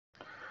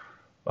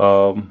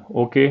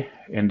Okay,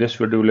 in this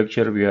video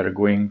lecture, we are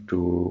going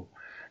to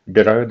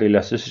derive the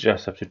elasticity of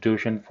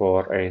substitution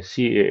for a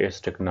CES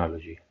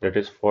technology, that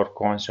is for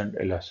constant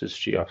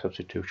elasticity of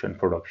substitution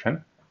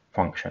production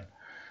function.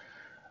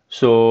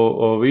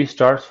 So we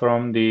start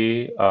from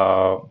the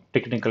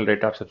technical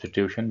rate of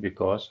substitution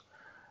because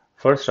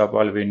first of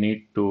all, we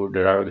need to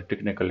derive the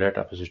technical rate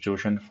of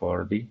substitution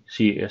for the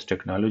CES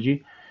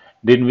technology.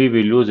 Then we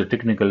will use the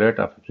technical rate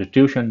of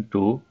substitution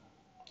to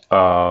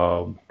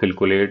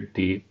calculate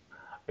the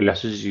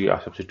elasticity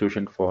of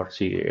substitution for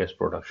CAS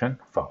production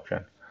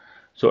function.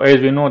 So as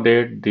we know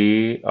that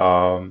the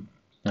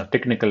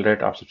technical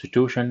rate of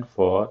substitution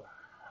for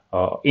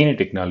any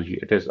technology,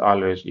 it is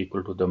always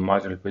equal to the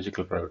marginal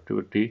physical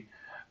productivity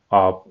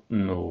of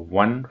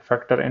one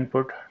factor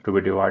input to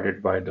be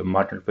divided by the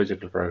marginal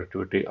physical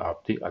productivity of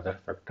the other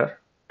factor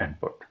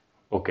input.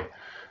 Okay,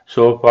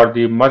 so for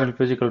the marginal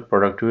physical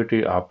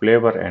productivity of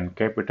labor and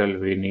capital,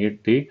 we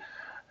need the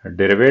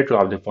derivative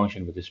of the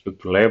function with respect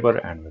to labor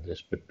and with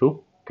respect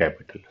to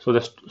capital. So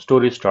the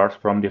story starts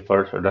from the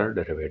first order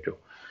derivative.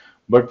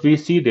 But we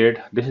see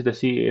that this is the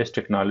CAS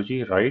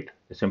technology, right?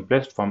 The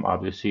simplest form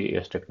of the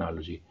CAS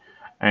technology.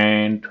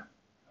 And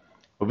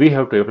we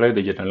have to apply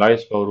the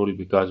generalized power rule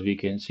because we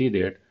can see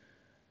that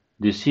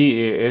the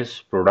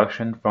CAS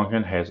production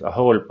function has a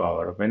whole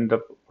power. When the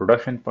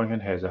production function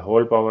has a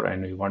whole power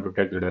and we want to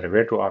take the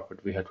derivative of it,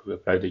 we have to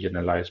apply the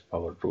generalized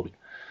power rule.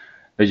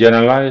 The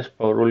generalized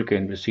power rule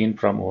can be seen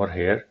from over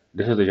here.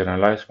 This is the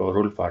generalized power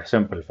rule for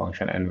simple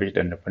function in which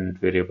the independent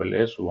variable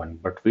is 1.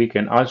 But we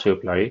can also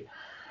apply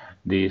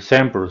the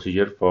same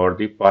procedure for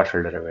the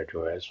partial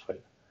derivative as well.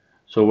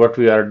 So what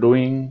we are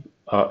doing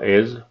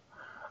is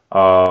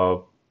uh,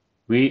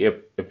 we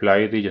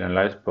apply the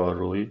generalized power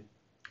rule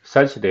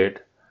such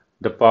that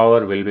the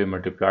power will be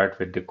multiplied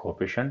with the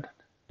coefficient.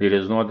 There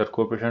is no other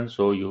coefficient,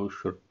 so you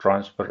should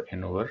transfer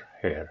in over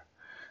here.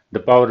 The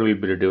power will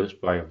be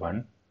reduced by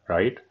 1,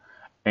 right?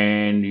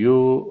 And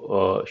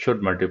you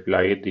should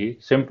multiply the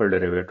simple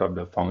derivative of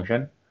the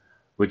function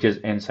which is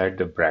inside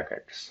the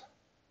brackets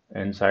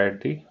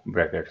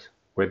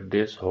with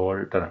this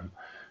whole term.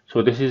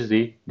 So this is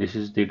the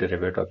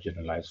derivative of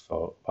generalized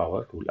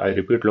power rule. I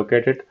repeat, look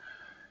at it.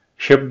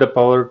 Shift the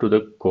power to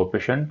the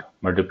coefficient,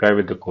 multiply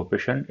with the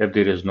coefficient. If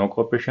there is no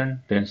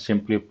coefficient, then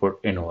simply put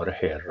in over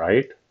here,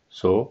 right?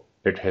 So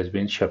it has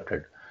been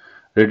shifted.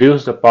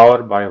 Reduce the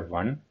power by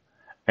 1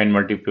 and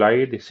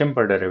multiply the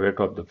simple derivative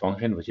of the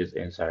function which is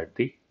inside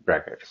the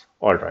brackets.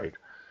 All right.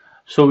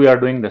 So we are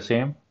doing the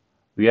same.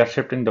 We are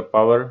shifting the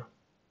power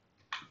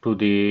to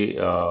the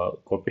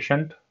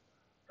coefficient,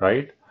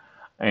 right?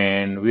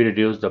 And we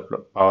reduce the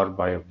power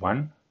by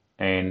 1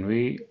 and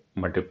we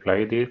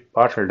multiply the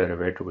partial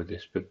derivative with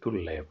respect to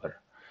labor.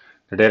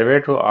 The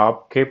derivative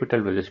of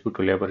capital with respect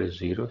to labor is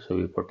 0, so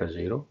we put a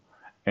 0.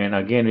 And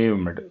again,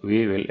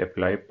 we will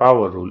apply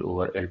power rule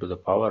over L to the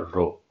power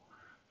rho.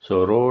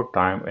 So rho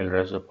time L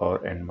raised to the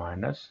power n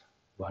minus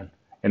 1.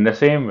 In the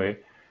same way,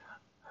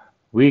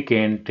 we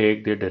can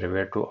take the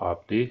derivative of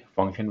the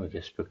function with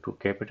respect to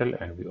capital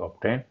and we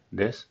obtain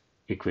this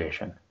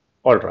equation.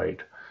 All right.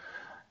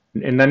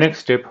 In the next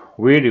step,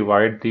 we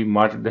divide the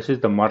margin. This is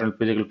the marginal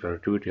physical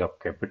productivity of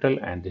capital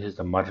and this is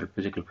the marginal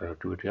physical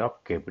productivity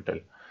of capital,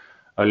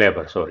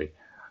 labor, sorry.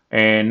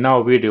 And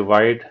now we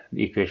divide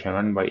the equation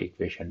 1 by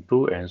equation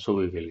 2 and so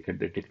we will get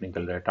the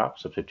technical rate of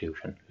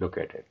substitution. Look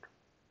at it.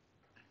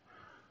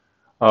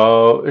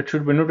 It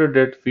should be noted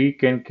that we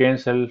can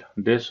cancel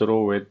this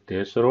row with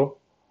this row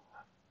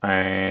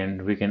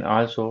and we can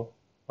also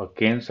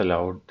cancel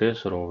out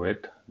this row with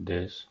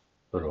this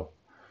row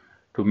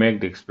to make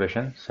the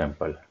expression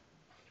simple.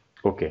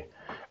 Okay,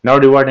 now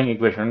dividing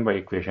equation by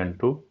equation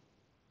 2,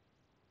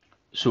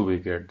 so we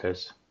get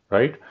this,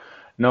 right?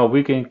 Now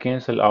we can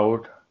cancel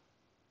out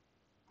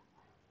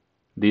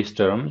these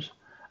terms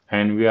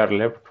and we are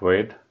left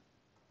with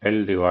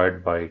L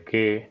divided by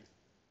K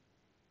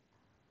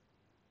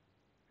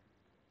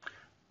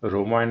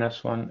rho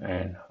minus 1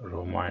 and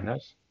rho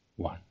minus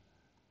 1.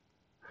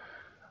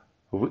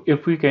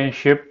 If we can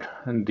shift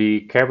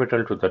the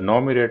capital to the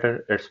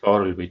numerator, its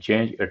power will be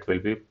changed. It will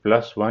be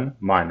plus 1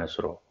 minus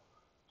rho.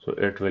 So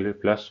it will be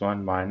plus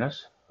 1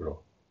 minus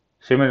rho.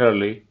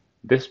 Similarly,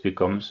 this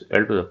becomes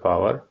L to the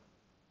power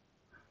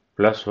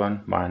plus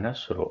 1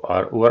 minus rho.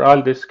 Or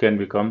overall, this can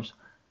becomes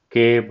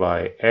K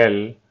by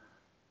L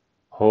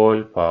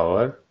whole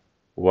power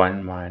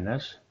 1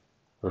 minus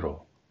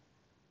rho.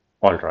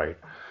 All right.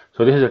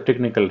 So this is a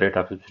technical rate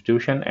of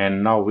substitution,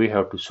 and now we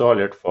have to solve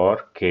it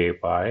for K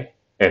by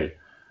L.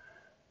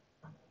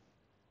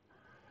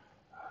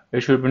 It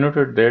should be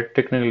noted that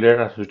technical rate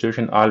of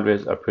substitution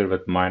always appear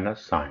with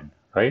minus sign,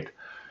 right?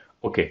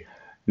 Okay,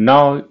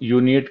 now you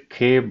need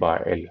K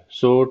by L.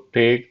 So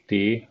take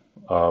the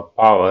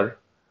power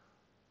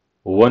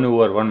 1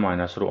 over 1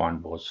 minus rho on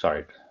both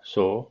sides.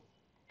 So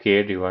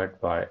K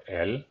divided by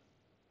L,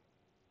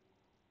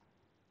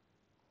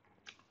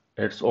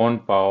 its own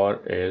power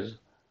is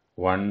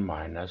 1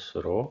 minus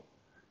rho.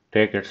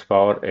 Take its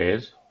power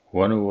as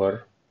 1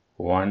 over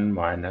 1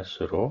 minus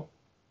rho.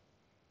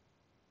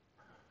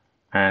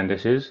 And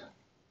this is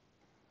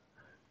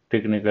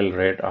technical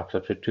rate of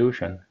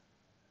substitution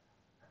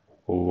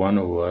 1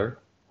 over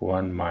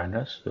 1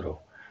 minus rho.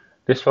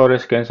 This 4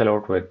 is cancelled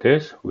out with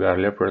this. We are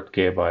left with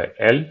K by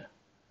L,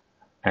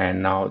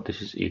 and now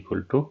this is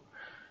equal to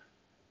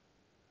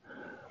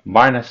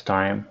minus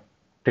time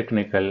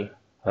technical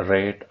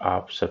rate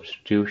of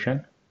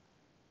substitution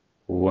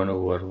 1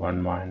 over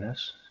 1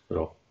 minus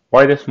rho.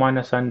 Why this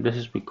minus sign? This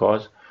is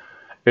because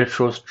it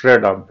shows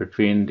trade-off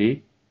between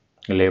the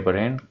labor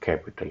and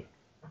capital.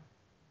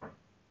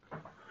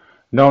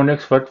 Now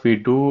next what we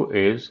do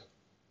is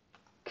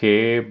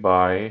K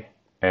by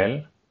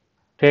L,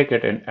 take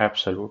it in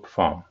absolute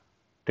form,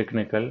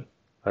 technical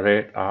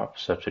rate of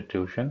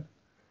substitution,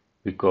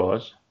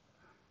 because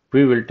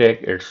we will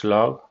take its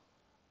log,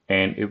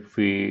 and if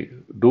we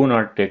do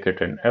not take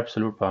it in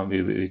absolute form,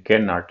 we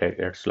cannot take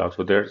its log.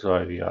 So that's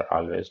why we are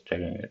always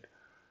taking it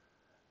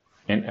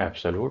in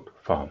absolute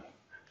form.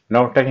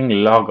 Now taking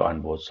log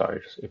on both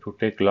sides. If you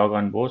take log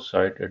on both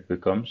sides, it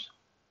becomes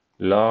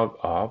log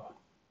of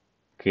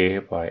K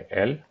by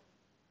L.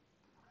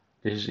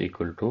 This is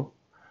equal to,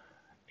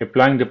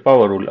 applying the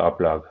power rule of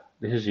log,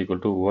 this is equal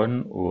to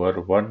 1 over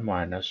 1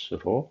 minus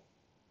rho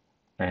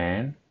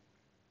and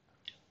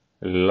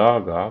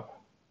log of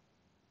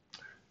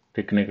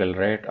technical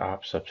rate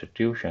of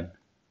substitution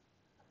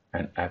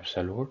and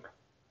absolute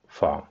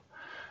form.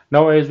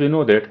 Now as we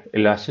know that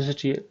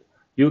elasticity,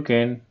 you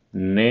can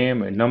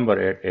name a number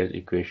it as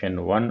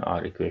equation 1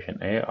 or equation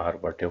A or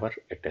whatever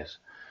it is.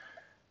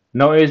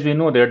 Now as we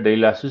know that the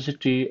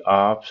elasticity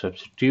of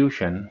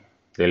substitution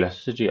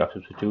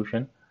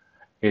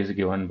is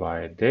given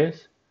by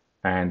this,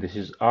 and this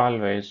is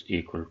always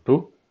equal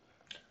to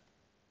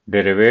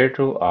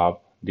derivative of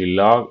the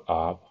log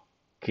of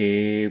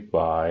K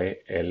by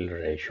L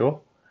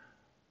ratio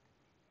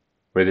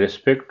with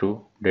respect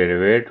to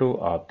derivative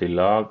of the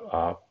log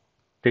of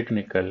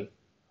technical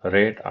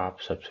rate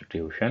of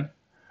substitution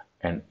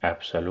and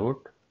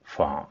absolute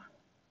form.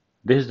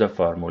 This is the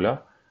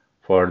formula.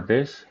 For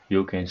this,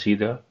 you can see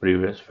the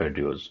previous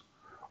videos.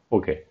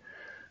 Okay,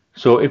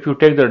 so if you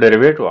take the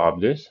derivative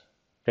of this,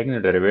 taking the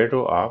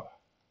derivative of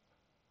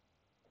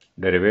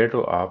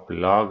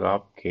log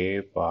of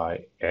K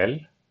by L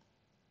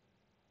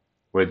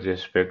with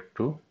respect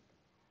to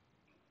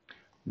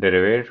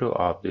derivative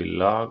of the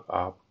log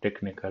of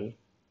technical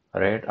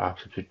rate of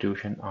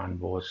substitution on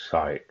both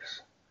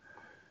sides.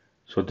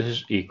 So this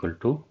is equal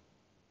to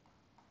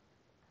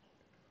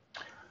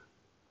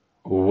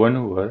 1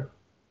 over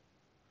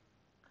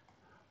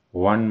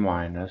 1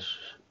 minus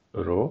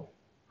rho.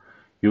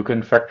 You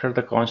can factor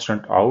the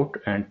constant out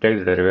and take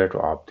the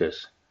derivative of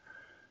this.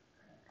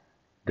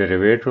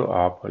 Derivative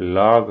of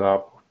log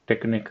of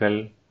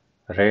technical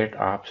rate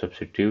of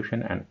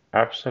substitution and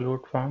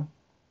absolute form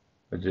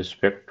with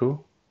respect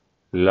to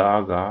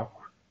log of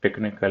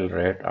technical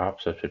rate of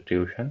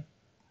substitution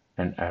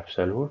and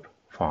absolute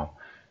form.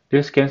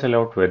 This cancel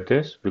out with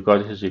this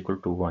because this is equal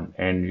to 1,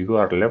 and you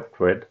are left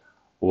with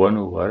 1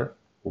 over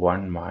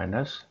 1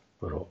 minus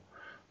rho,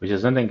 which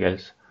is nothing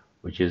else,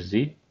 which is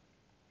the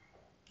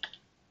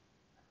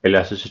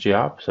elasticity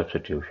of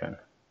substitution.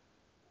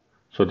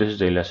 So this is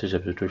the elasticity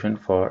of substitution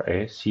for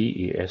a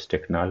CES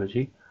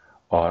technology,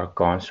 or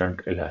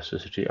constant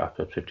elasticity of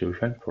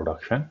substitution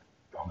production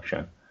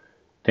function.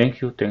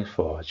 Thank you. Thanks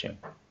for watching.